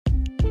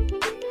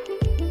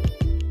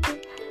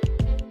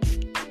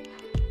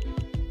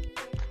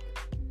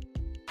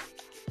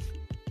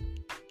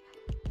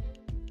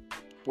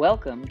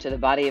Welcome to the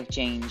Body of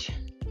Change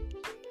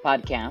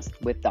podcast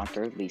with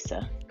Dr.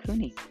 Lisa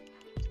Cooney.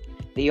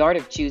 The art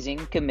of choosing,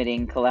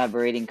 committing,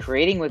 collaborating,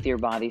 creating with your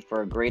body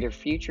for a greater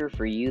future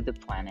for you, the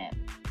planet,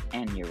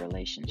 and your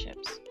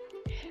relationships.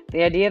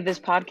 The idea of this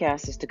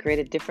podcast is to create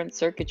a different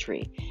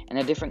circuitry and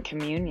a different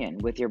communion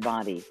with your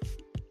body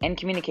and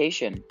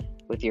communication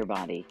with your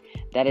body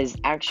that is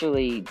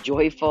actually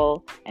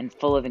joyful and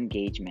full of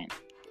engagement.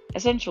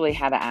 Essentially,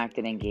 how to act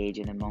and engage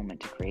in the moment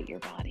to create your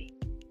body.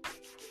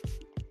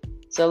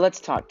 So let's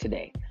talk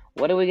today.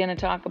 What are we going to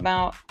talk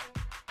about?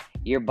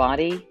 Your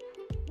body,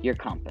 your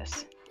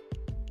compass.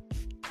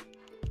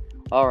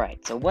 All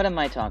right, so what am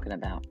I talking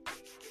about?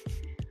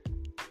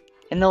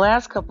 In the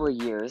last couple of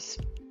years,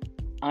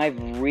 I've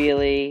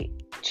really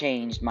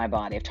changed my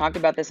body. I've talked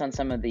about this on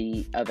some of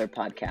the other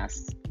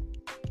podcasts.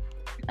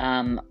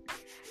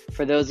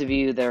 For those of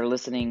you that are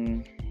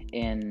listening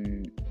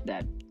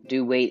that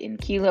do weight in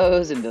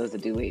kilos and those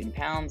that do weight in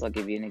pounds, I'll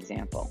give you an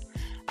example.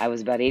 I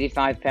was about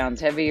 85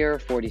 pounds heavier,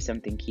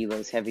 40-something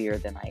kilos heavier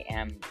than I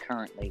am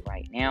currently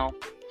right now.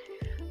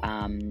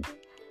 A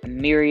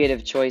myriad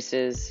of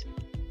choices,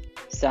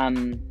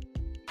 some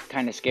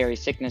kind of scary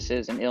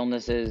sicknesses and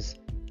illnesses,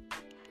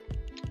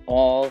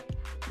 all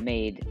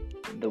made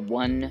the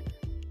one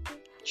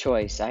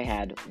choice I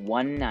had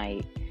one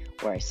night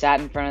where I sat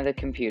in front of the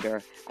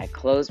computer, I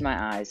closed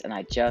my eyes, and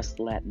I just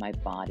let my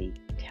body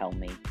tell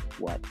me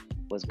what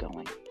was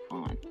going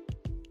on.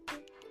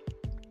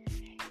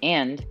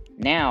 And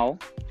now,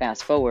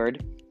 fast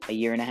forward a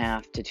year and a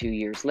half to 2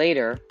 years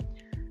later,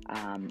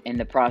 in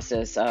the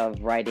process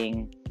of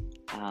writing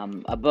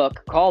a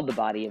book called The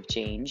Body of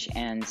Change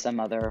and some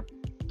other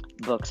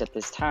books at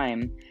this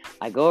time,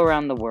 I go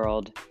around the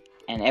world,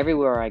 and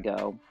everywhere I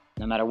go,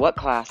 no matter what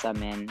class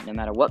I'm in, no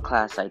matter what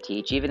class I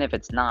teach, even if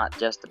it's not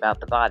just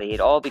about the body,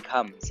 it all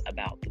becomes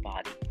about the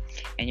body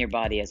and your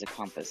body as a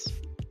compass.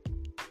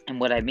 And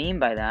what I mean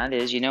by that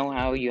is, you know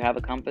how you have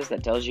a compass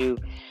that tells you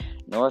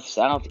north,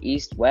 south,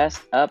 east,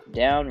 west, up,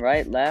 down,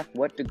 right, left,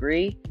 what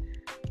degree?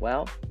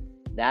 Well,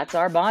 that's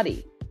our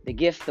body. The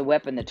gift, the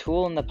weapon, the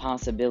tool, and the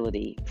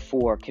possibility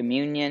for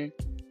communion,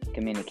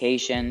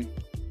 communication,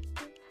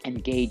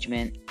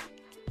 engagement.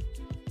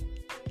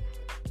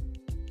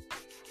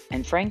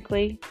 And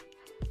frankly,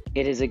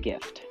 it is a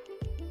gift.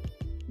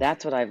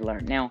 That's what I've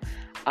learned. Now,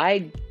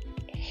 I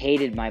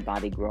hated my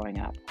body growing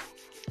up.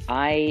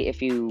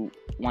 If you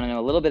want to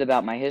know a little bit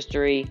about my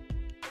history,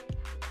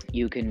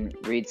 you can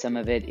read some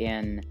of it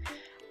in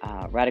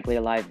Radically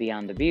Alive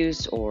Beyond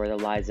Abuse or the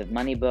Lies of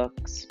Money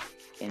books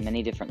in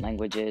many different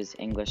languages,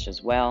 English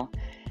as well.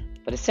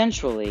 But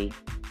essentially,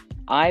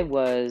 I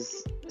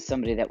was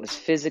somebody that was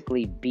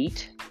physically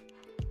beat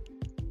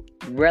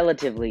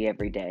relatively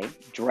every day,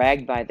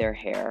 dragged by their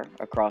hair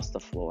across the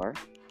floor,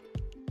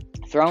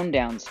 thrown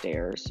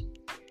downstairs,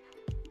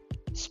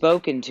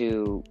 spoken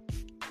to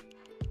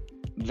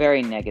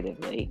very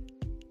negatively.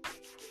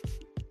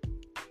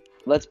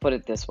 Let's put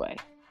it this way.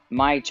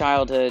 My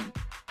childhood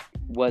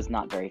was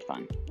not very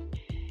fun.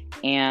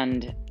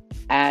 And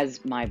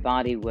as my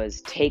body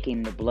was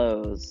taking the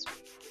blows,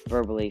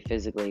 verbally,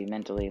 physically,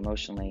 mentally,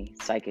 emotionally,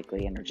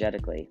 psychically,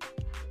 energetically,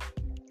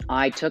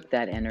 I took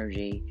that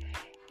energy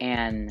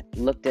and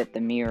looked at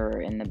the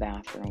mirror in the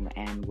bathroom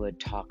and would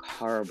talk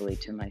horribly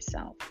to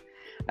myself.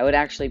 I would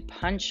actually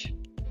punch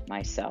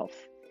myself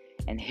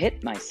and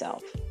hit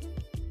myself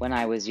when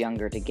I was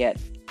younger to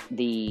get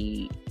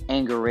the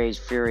anger, rage,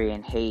 fury,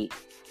 and hate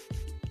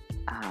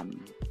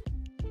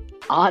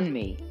on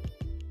me,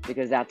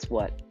 because that's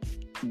what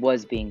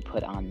was being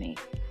put on me.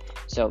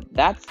 So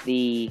that's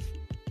the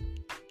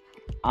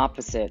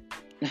opposite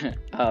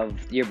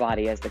of your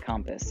body as the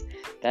compass.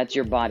 That's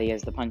your body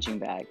as the punching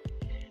bag.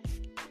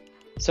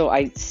 So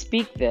I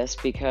speak this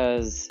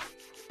because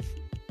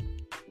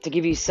to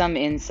give you some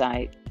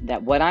insight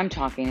that what I'm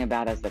talking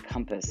about as the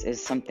compass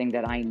is something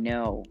that I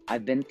know.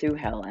 I've been through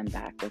hell and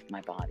back with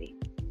my body.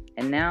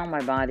 And now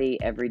my body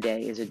every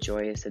day is a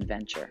joyous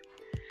adventure.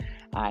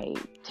 I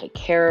take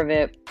care of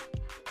it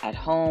at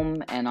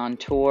home and on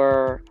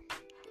tour,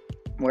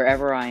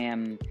 wherever I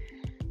am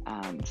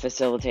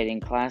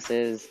facilitating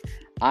classes.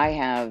 I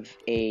have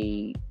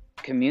a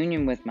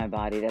communion with my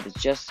body that is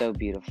just so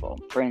beautiful.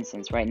 For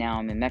instance, right now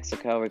I'm in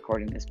Mexico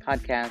recording this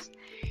podcast,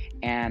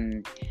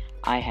 and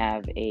I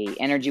have a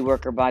energy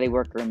worker, body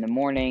worker in the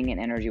morning, an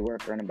energy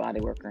worker and a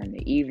body worker in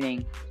the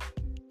evening.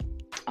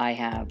 I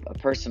have a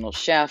personal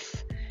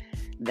chef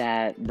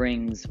that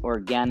brings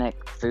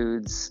organic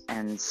foods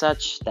and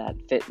such that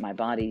fit my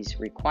body's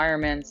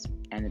requirements,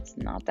 and it's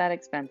not that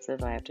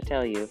expensive, I have to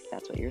tell you, if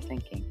that's what you're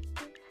thinking.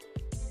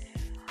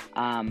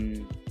 I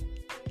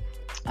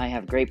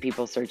have great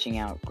people searching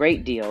out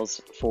great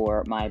deals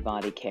for my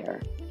body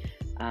care.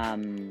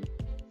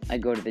 I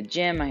go to the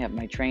gym, I have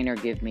my trainer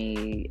give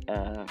me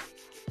a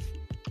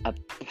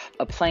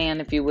plan,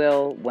 if you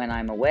will, when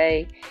I'm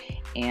away,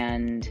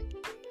 and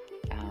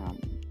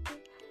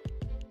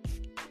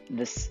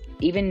this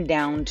even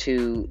down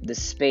to the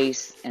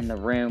space and the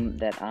room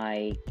that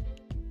I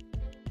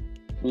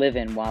live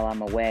in while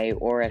I'm away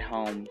or at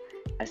home,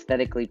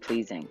 aesthetically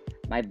pleasing.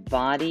 My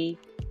body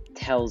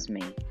tells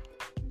me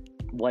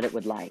what it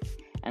would like.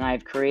 And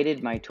I've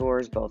created my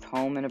tours both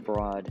home and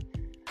abroad,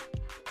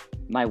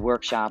 my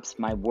workshops,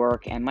 my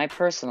work, and my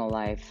personal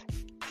life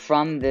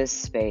from this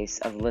space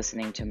of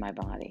listening to my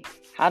body.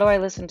 How do I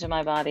listen to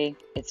my body?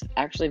 It's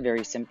actually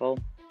very simple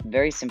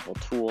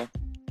tool.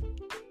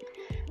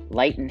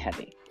 Light and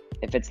heavy.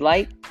 If it's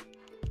light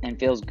and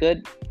feels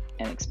good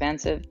and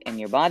expansive in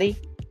your body,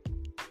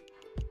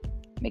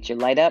 makes you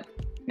light up,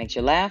 makes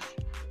you laugh,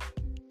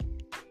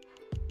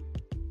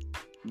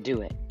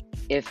 do it.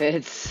 If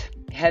it's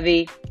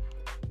heavy,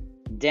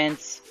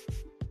 dense,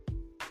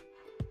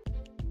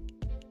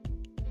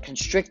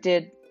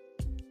 constricted,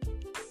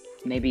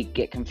 maybe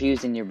get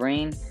confused in your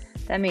brain,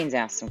 that means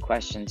ask some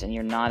questions and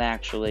you're not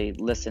actually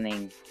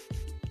listening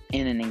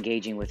in and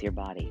engaging with your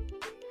body.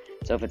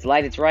 So if it's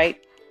light, it's right.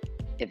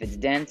 If it's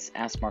dense,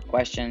 ask more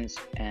questions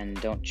and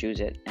don't choose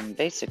it. And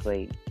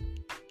basically,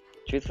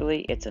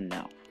 truthfully, it's a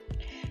no.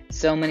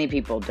 So many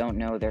people don't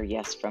know their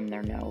yes from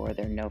their no, or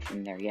their no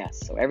from their yes.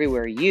 So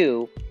everywhere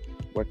you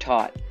were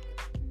taught,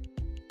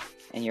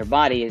 and your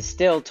body is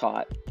still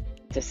taught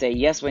to say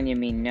yes when you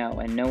mean no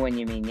and no when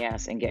you mean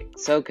yes, and get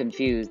so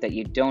confused that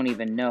you don't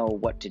even know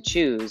what to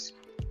choose,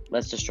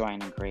 let's destroy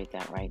and uncreate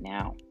that right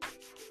now.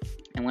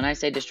 And when I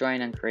say destroy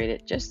and uncreate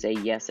it, just say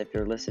yes if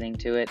you're listening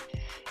to it,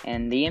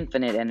 and the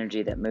infinite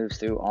energy that moves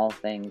through all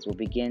things will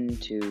begin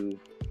to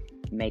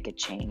make a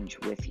change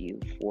with you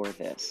for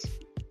this.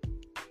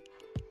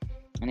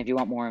 And if you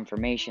want more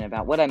information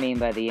about what I mean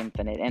by the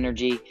infinite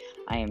energy,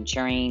 I am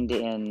trained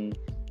in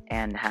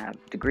and have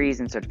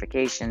degrees and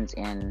certifications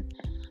in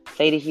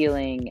theta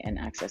healing and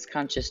access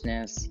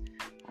consciousness,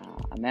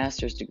 a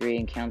master's degree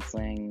in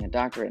counseling, a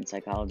doctorate in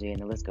psychology,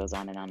 and the list goes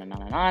on and on and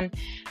on and on.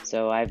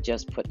 So I've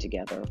just put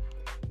together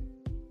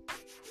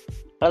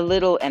a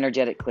little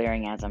energetic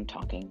clearing as I'm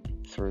talking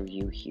through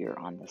you here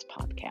on this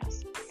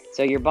podcast.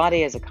 So your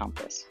body is a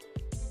compass.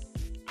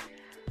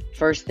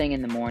 First thing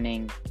in the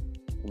morning,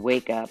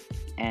 wake up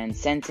and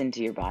sense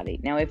into your body.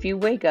 Now, if you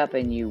wake up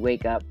and you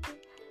wake up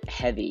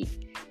heavy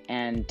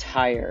and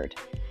tired,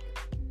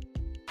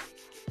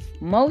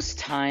 most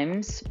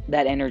times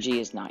that energy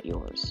is not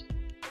yours.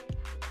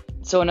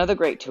 So another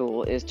great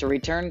tool is to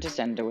return to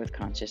sender with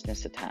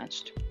consciousness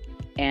attached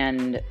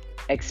and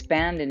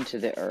expand into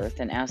the earth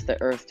and ask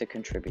the earth to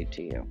contribute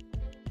to you.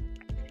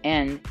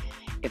 And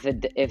if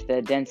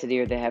the density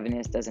or the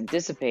heaviness doesn't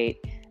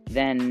dissipate,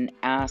 then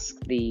ask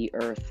the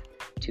earth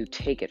to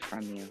take it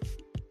from you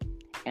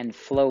and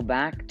flow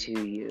back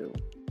to you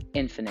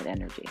infinite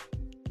energy.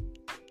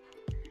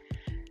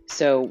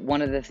 So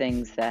one of the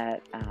things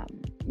that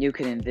you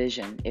can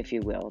envision, if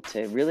you will,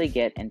 to really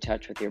get in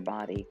touch with your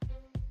body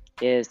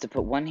is to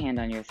put one hand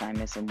on your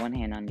thymus and one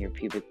hand on your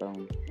pubic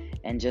bone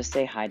and just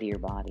say hi to your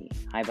body.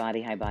 Hi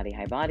body, hi body,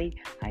 hi body,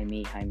 hi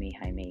me, hi me,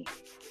 hi me.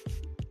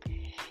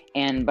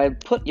 And by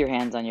put your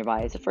hands on your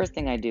body, it's the first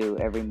thing I do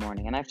every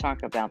morning. And I've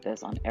talked about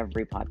this on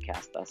every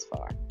podcast thus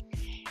far.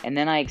 And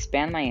then I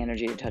expand my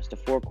energy to touch the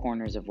four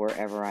corners of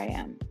wherever I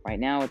am. Right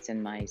now it's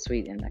in my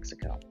suite in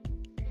Mexico.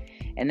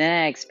 And then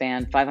I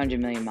expand 500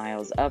 million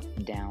miles up,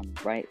 down,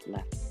 right,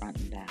 left, front,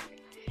 and back.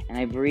 And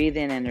I breathe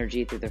in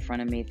energy through the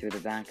front of me, through the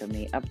back of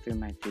me, up through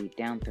my feet,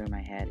 down through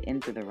my head, in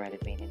through the right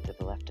of me, and into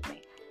the left of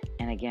me.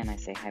 And again, I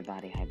say, hi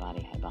body, hi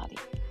body, hi body.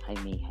 Hi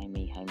me, hi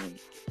me, hi me.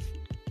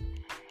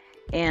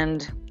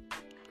 And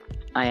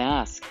I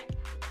ask,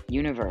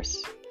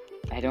 universe,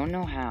 I don't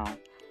know how,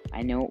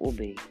 I know it will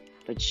be,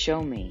 but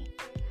show me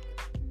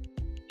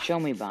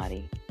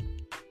body.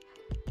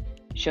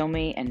 Show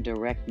me and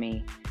direct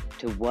me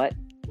to what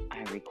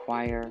I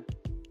require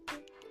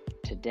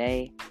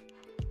today,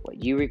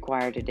 what you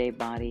require today,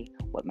 body,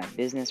 what my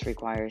business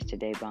requires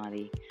today,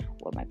 body,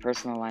 what my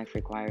personal life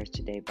requires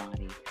today,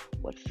 body,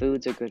 what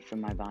foods are good for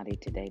my body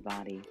today,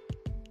 body,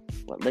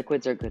 what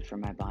liquids are good for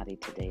my body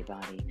today,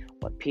 body,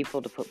 what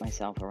people to put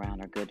myself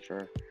around are good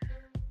for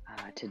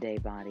today,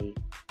 body,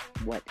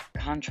 what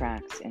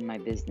contracts in my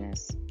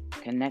business,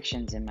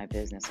 connections in my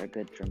business are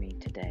good for me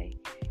today.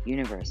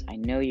 Universe, I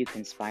know you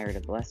conspire to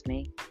bless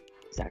me.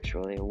 It's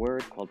actually a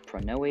word called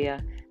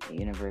pronoia. The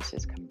universe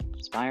is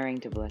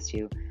conspiring to bless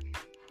you.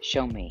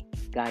 Show me,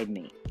 guide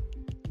me.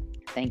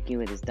 Thank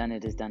you, it is done,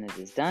 it is done, it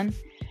is done.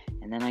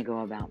 And then I go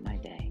about my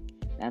day.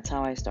 That's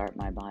how I start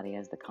my body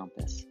as the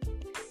compass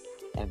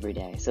every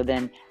day. So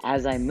then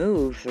as I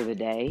move through the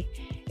day,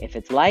 if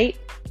it's light,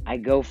 I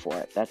go for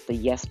it. That's the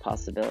yes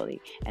possibility.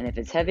 And if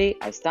it's heavy,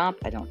 I stop,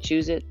 I don't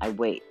choose it, I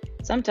wait.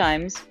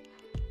 Sometimes,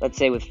 let's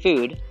say with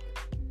food,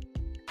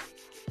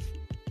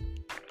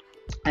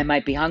 I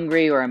might be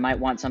hungry or I might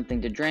want something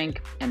to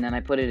drink, and then I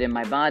put it in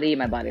my body.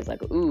 My body's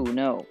like, ooh,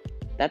 no,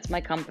 that's my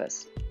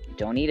compass.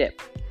 Don't eat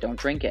it. Don't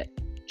drink it.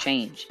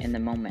 Change in the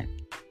moment.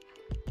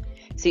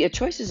 See, a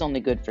choice is only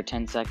good for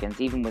 10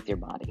 seconds, even with your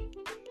body.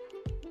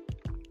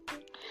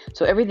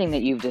 So everything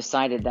that you've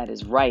decided that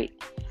is right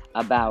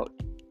about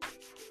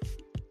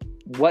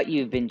what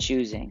you've been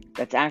choosing,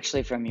 that's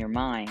actually from your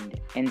mind,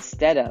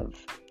 instead of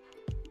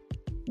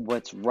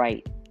what's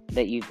right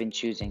that you've been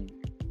choosing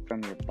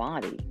from your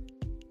body,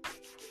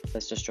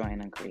 let's destroy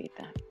and uncreate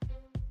that.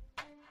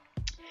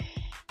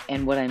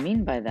 And what I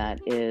mean by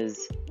that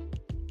is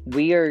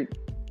we are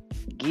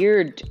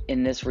geared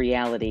in this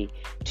reality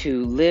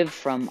to live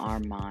from our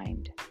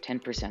mind,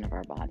 10% of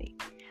our body.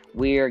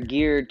 We are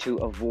geared to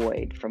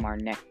avoid from our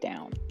neck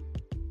down.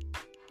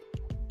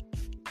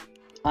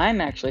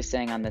 I'm actually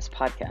saying on this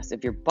podcast,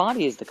 if your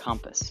body is the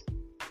compass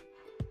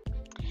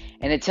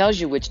and it tells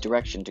you which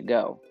direction to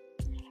go,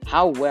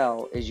 how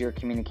well is your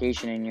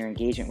communication and your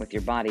engagement with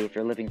your body if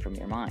you're living from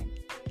your mind?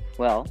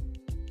 Well,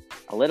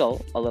 a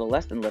little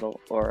less than little,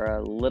 or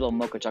a little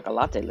mocha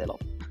chocolate little.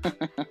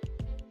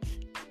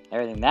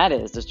 Everything that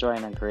is, destroy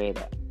and uncreate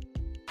it.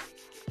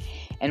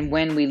 And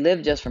when we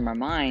live just from our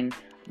mind,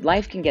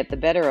 life can get the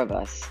better of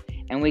us.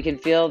 And we can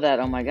feel that,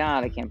 oh my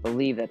God, I can't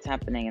believe that's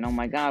happening. And oh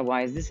my God,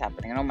 why is this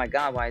happening? And oh my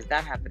God, why is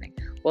that happening?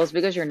 Well, it's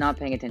because you're not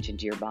paying attention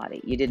to your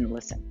body. You didn't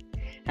listen.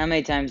 How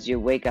many times do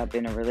you wake up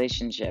in a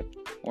relationship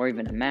or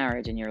even a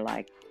marriage and you're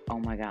like, oh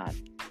my God,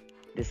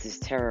 this is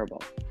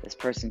terrible. This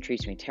person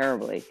treats me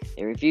terribly.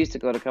 They refuse to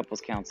go to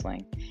couples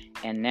counseling.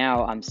 And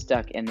now I'm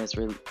stuck in this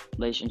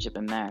relationship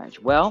and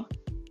marriage. Well,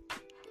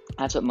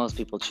 that's what most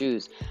people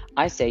choose.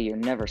 I say you're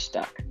never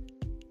stuck.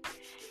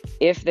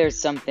 If there's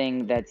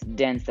something that's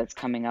dense that's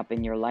coming up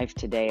in your life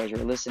today as you're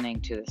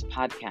listening to this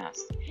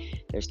podcast,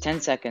 there's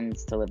 10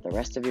 seconds to live the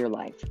rest of your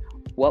life.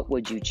 What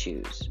would you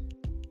choose?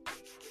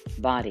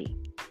 Body.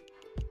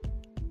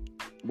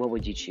 What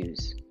would you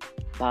choose?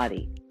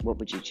 Body. What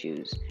would you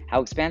choose?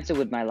 How expansive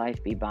would my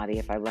life be, body,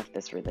 if I left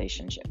this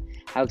relationship?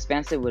 How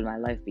expansive would my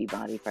life be,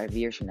 body, 5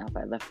 years from now if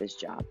I left this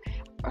job?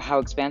 Or how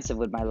expansive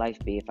would my life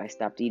be if I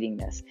stopped eating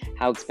this?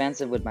 How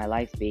expansive would my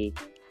life be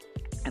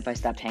if I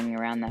stopped hanging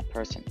around that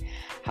person?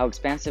 How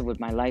expansive would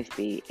my life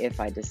be if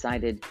I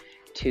decided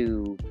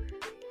to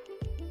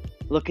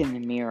look in the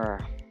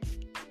mirror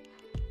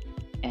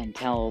and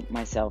tell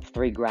myself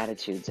 3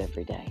 gratitudes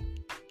every day?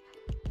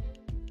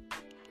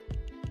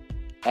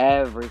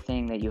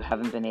 Everything that you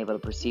haven't been able to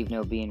perceive,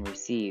 know, be, and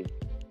receive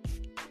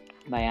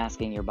by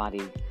asking your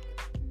body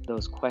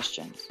those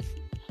questions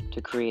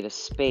to create a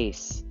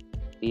space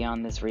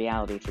beyond this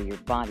reality for your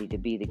body to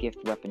be the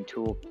gift, weapon,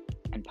 tool,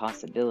 and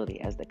possibility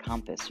as the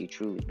compass you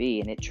truly be,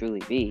 and it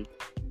truly be.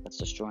 Let's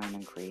destroy and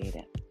uncreate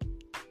it.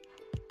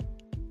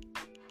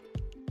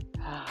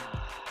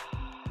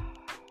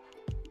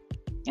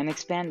 And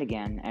expand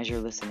again as you're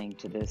listening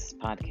to this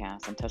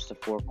podcast and touch the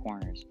 4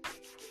 corners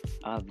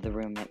of the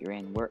room that you're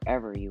in,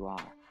 wherever you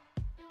are.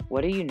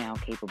 What are you now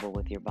capable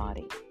with your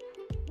body?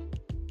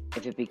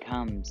 If it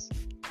becomes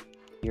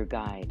your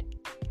guide,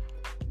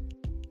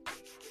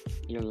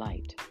 your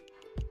light,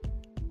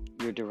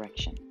 your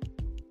direction.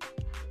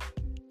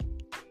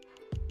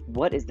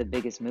 What is the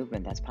biggest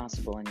movement that's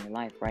possible in your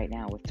life right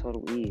now with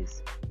total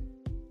ease?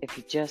 If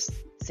you just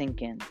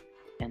sink in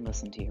and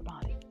listen to your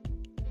body.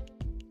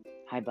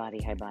 Hi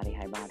body, hi body,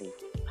 hi body.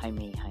 Hi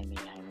me, hi me,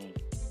 hi me.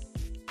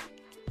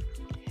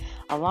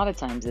 A lot of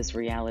times this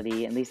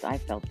reality, at least I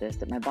felt this,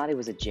 that my body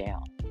was a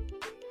jail.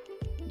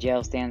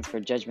 Jail stands for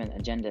judgment,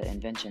 agenda,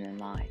 invention, and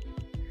lie.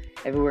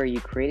 Everywhere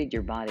you created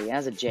your body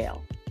as a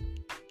jail,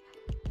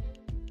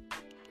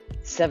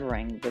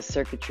 severing the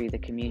circuitry, the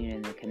communion,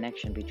 and the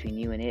connection between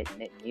you and it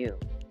and you.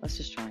 Let's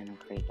just try and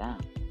uncreate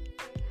that.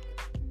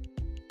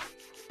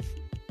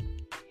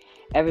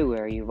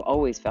 Everywhere you've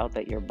always felt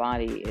that your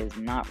body is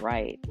not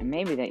right, and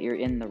maybe that you're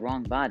in the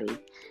wrong body,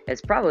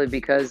 it's probably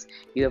because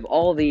you have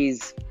all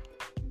these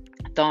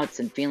thoughts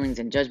and feelings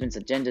and judgments,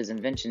 agendas,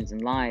 inventions,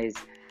 and lies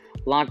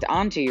locked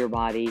onto your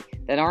body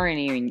that aren't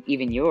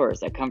even yours,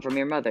 that come from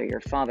your mother, your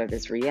father,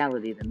 this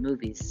reality, the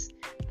movies,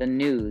 the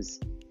news.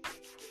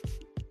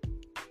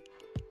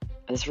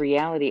 This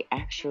reality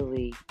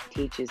actually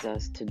teaches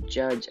us to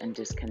judge and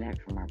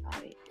disconnect from our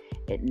body.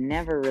 It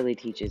never really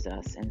teaches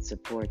us and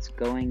supports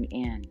going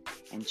in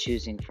and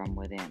choosing from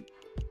within.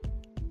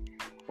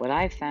 What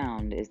I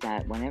found is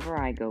that whenever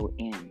I go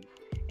in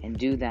and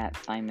do that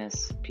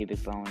thymus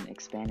pubic bone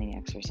expanding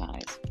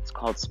exercise, it's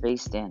called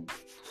spaced in.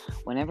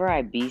 Whenever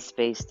I be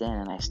spaced in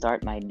and I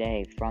start my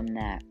day from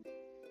that,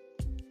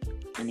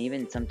 and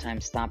even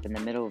sometimes stop in the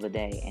middle of the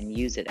day and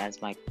use it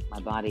as my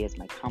body as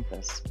my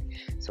compass,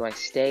 so I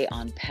stay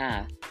on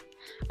path,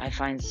 I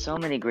find so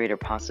many greater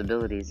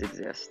possibilities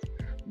exist.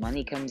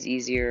 Money comes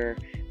easier,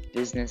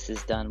 business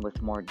is done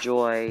with more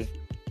joy,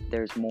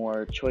 there's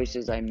more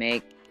choices I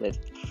make with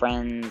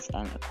friends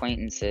and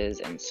acquaintances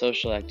and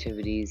social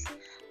activities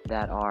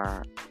that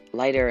are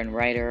lighter and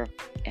brighter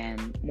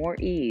and more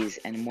ease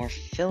and more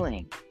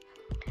filling.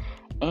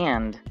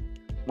 And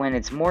when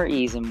it's more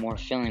ease and more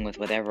filling with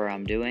whatever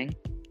I'm doing,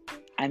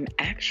 I'm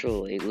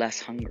actually less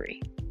hungry.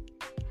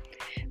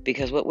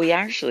 Because what we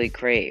actually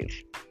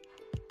crave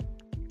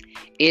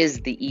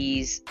is the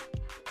ease,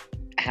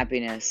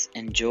 happiness,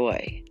 and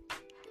joy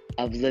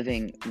of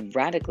living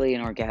radically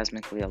and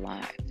orgasmically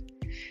alive.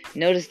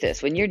 Notice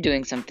this, when you're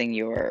doing something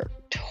you're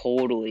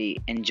totally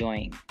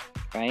enjoying,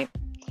 right?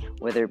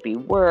 Whether it be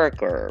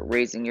work or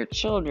raising your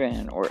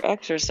children or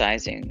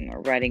exercising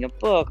or writing a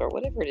book or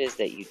whatever it is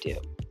that you do,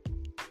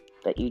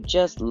 that you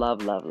just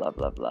love.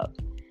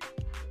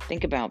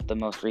 Think about the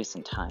most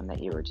recent time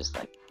that you were just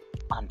like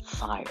on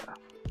fire.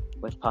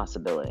 with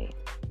possibility?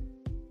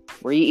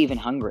 Were you even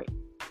hungry?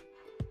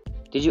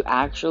 Did you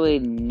actually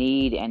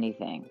need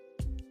anything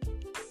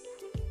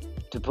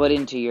to put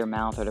into your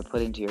mouth or to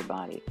put into your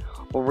body?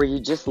 Or were you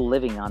just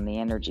living on the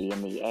energy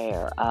and the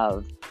air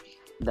of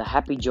the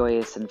happy,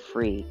 joyous, and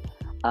free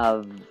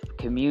of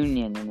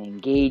communion and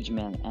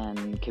engagement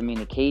and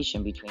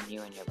communication between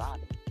you and your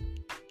body?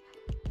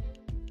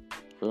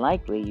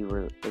 Likely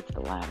it's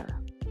the latter.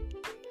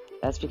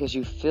 That's because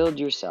you filled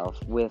yourself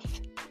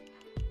with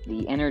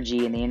the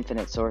energy and the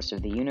infinite source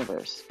of the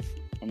universe.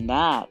 And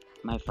that,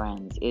 my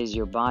friends, is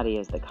your body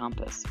as the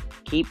compass.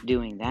 Keep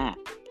doing that.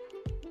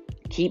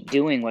 Keep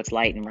doing what's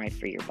light and right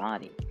for your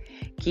body.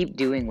 Keep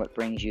doing what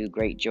brings you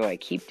great joy.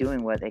 Keep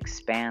doing what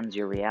expands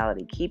your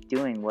reality. Keep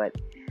doing what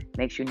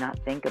makes you not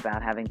think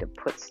about having to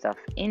put stuff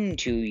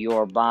into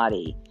your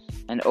body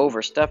and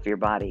overstuff your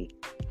body.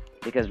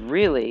 Because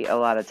really, a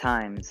lot of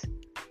times,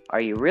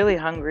 are you really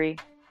hungry?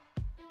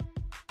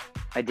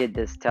 I did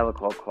this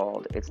telecall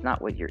called It's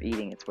Not What You're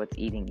Eating, It's What's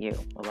Eating You.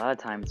 A lot of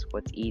times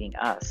what's eating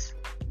us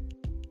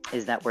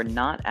is that we're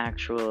not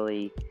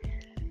actually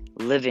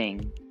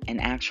living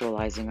and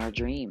actualizing our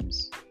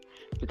dreams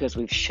because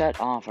we've shut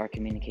off our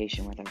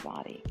communication with our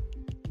body.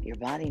 Your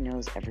body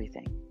knows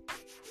everything.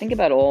 Think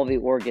about all the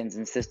organs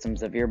and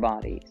systems of your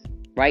body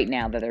right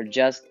now that are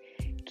just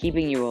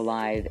keeping you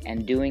alive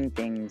and doing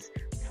things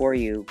for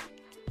you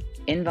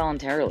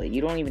involuntarily.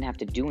 You don't even have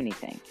to do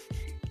anything.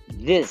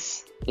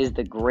 This is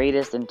the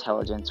greatest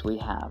intelligence we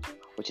have,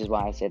 which is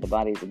why I say the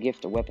body is a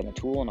gift, a weapon, a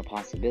tool, and a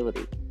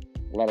possibility,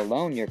 let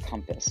alone your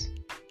compass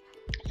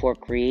for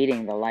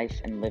creating the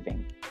life and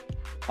living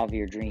of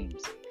your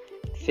dreams,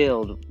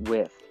 filled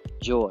with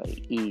joy,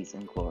 ease,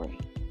 and glory.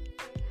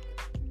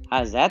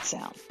 How does that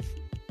sound?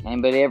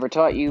 Anybody ever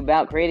taught you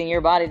about creating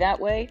your body that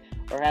way,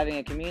 or having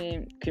a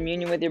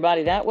communion with your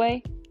body that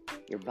way?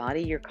 Your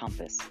body, your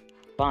compass.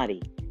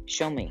 Body,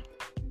 show me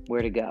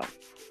where to go.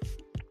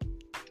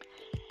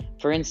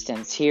 For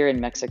instance, here in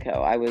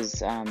Mexico, I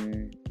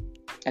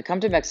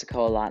come to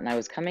Mexico a lot, and I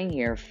was coming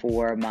here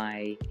for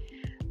my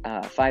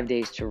 5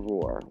 Days to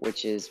Roar,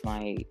 which is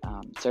my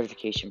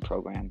certification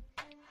program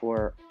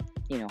for,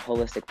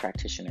 holistic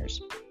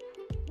practitioners,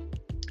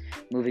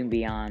 moving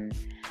beyond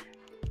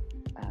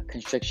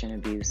constriction,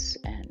 abuse,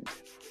 and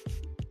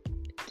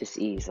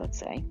dis-ease, let's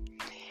say.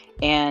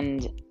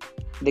 And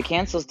the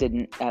classes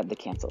didn't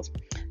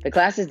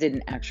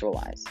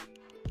actualize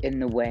in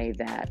the way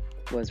that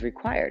was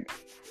required.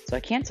 So I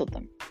canceled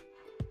them.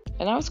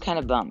 And I was kind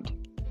of bummed.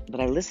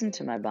 But I listened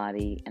to my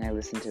body and I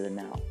listened to the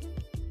no.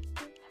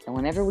 And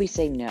whenever we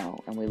say no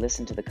and we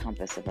listen to the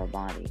compass of our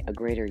body, a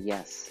greater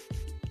yes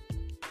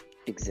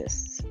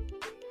exists.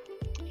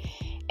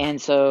 And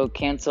so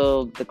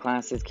canceled the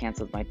classes,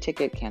 canceled my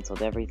ticket,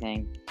 canceled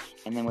everything.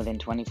 And then within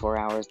 24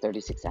 hours,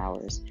 36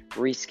 hours,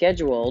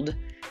 rescheduled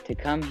to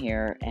come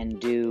here and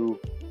do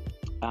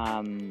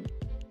an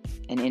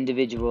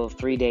individual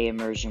 3-day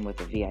immersion with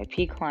a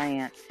VIP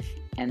client,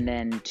 and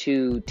then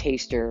 2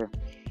 taster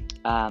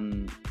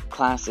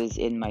classes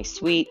in my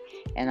suite.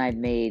 And I've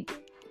made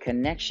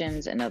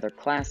connections and other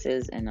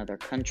classes and other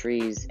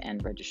countries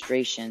and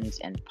registrations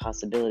and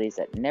possibilities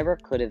that never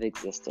could have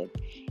existed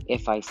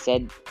if I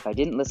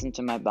didn't listen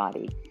to my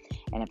body,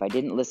 and if I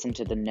didn't listen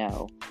to the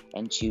no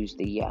and choose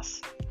the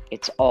yes.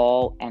 It's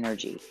all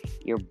energy.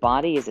 Your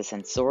body is a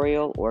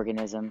sensorial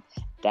organism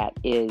that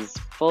is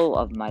full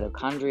of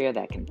mitochondria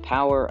that can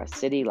power a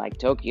city like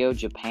Tokyo,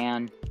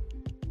 Japan,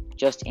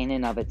 just in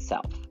and of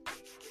itself.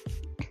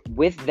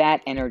 With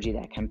that energy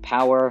that can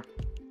power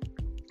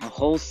a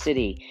whole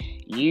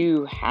city,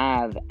 you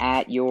have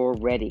at your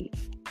ready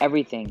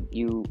everything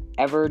you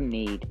ever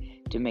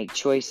need to make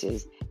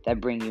choices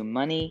that bring you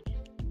money,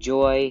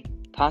 joy,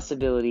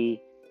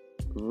 possibility,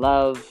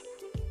 love,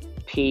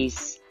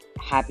 peace,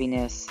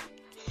 happiness,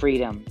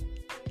 freedom.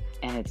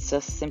 And it's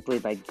just simply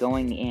by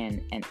going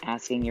in and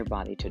asking your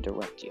body to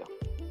direct you.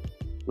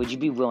 Would you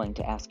be willing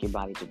to ask your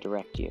body to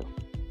direct you?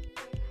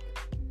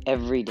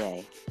 Every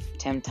day,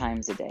 10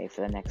 times a day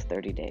for the next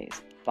 30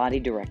 days. Body,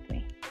 direct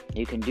me.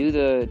 You can do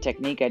the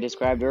technique I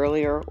described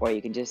earlier, or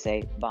you can just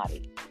say,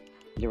 body,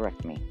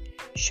 direct me.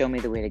 Show me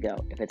the way to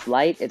go. If it's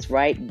light, it's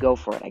right, go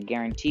for it. I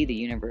guarantee the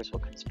universe will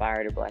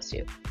conspire to bless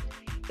you.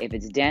 If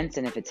it's dense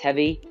and if it's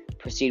heavy,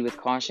 proceed with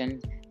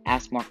caution.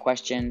 Ask more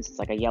questions. It's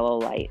like a yellow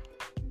light.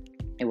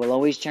 It will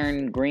always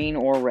turn green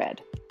or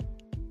red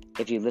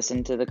if you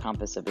listen to the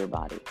compass of your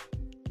body.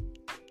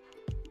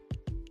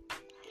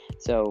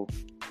 So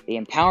the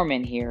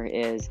empowerment here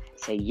is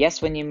say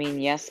yes when you mean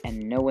yes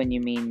and no when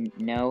you mean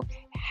no.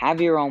 Have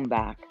your own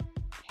back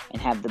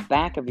and have the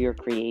back of your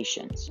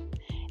creations.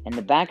 And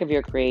the back of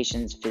your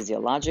creations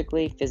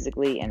physiologically,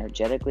 physically,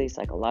 energetically,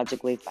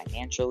 psychologically,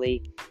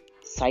 financially,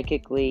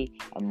 psychically,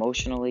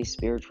 emotionally,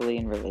 spiritually,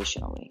 and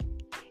relationally.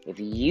 If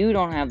you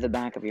don't have the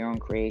back of your own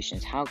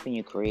creations, how can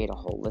you create a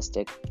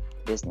holistic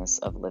business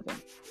of living?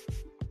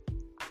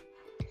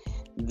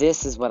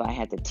 This is what I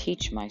had to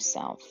teach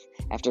myself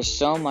after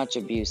so much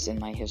abuse in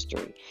my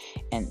history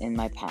and in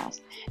my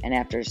past, and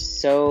after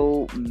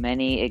so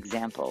many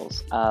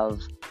examples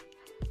of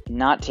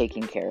not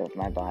taking care of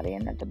my body,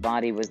 and that the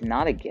body was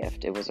not a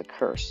gift, it was a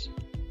curse.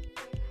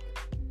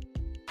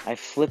 I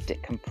flipped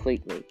it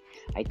completely.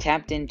 I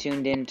tapped in,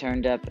 tuned in,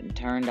 turned up, and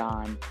turned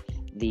on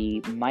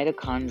the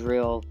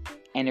mitochondrial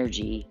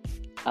energy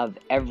of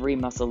every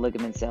muscle,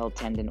 ligament, cell,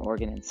 tendon,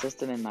 organ, and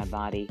system in my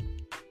body.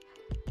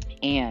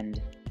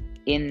 And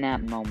in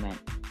that moment,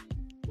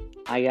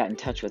 I got in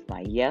touch with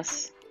my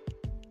yes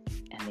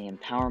and the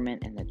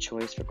empowerment and the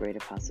choice for greater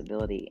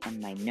possibility,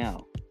 and my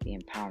no, the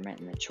empowerment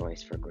and the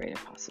choice for greater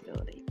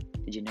possibility.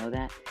 Did you know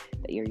that?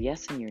 That your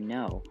yes and your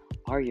no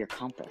are your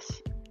compass.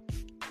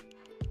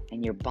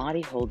 And your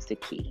body holds the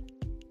key.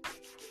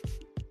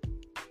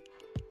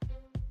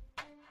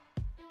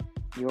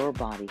 Your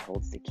body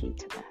holds the key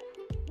to that.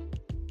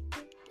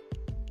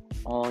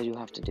 All you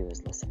have to do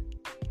is listen.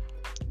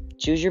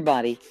 Choose your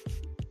body.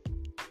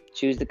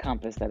 Choose the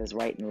compass that is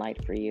right and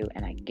light for you,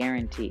 and I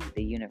guarantee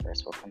the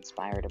universe will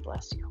conspire to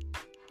bless you.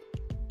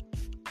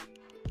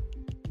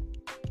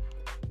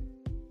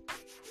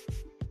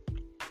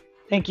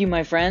 Thank you,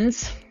 my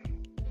friends.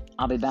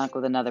 I'll be back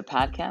with another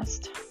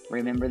podcast.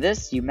 Remember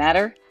this, you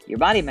matter, your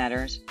body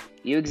matters,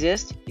 you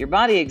exist, your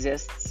body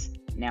exists.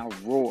 Now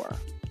roar.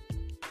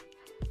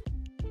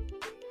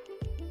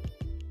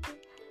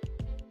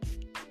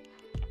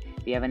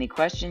 If you have any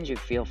questions, you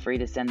feel free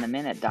to send them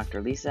in at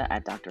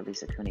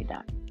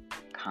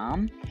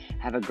drlisa@drlisacooney.com.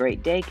 Have a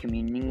great day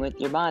communing with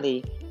your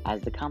body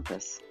as the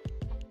compass.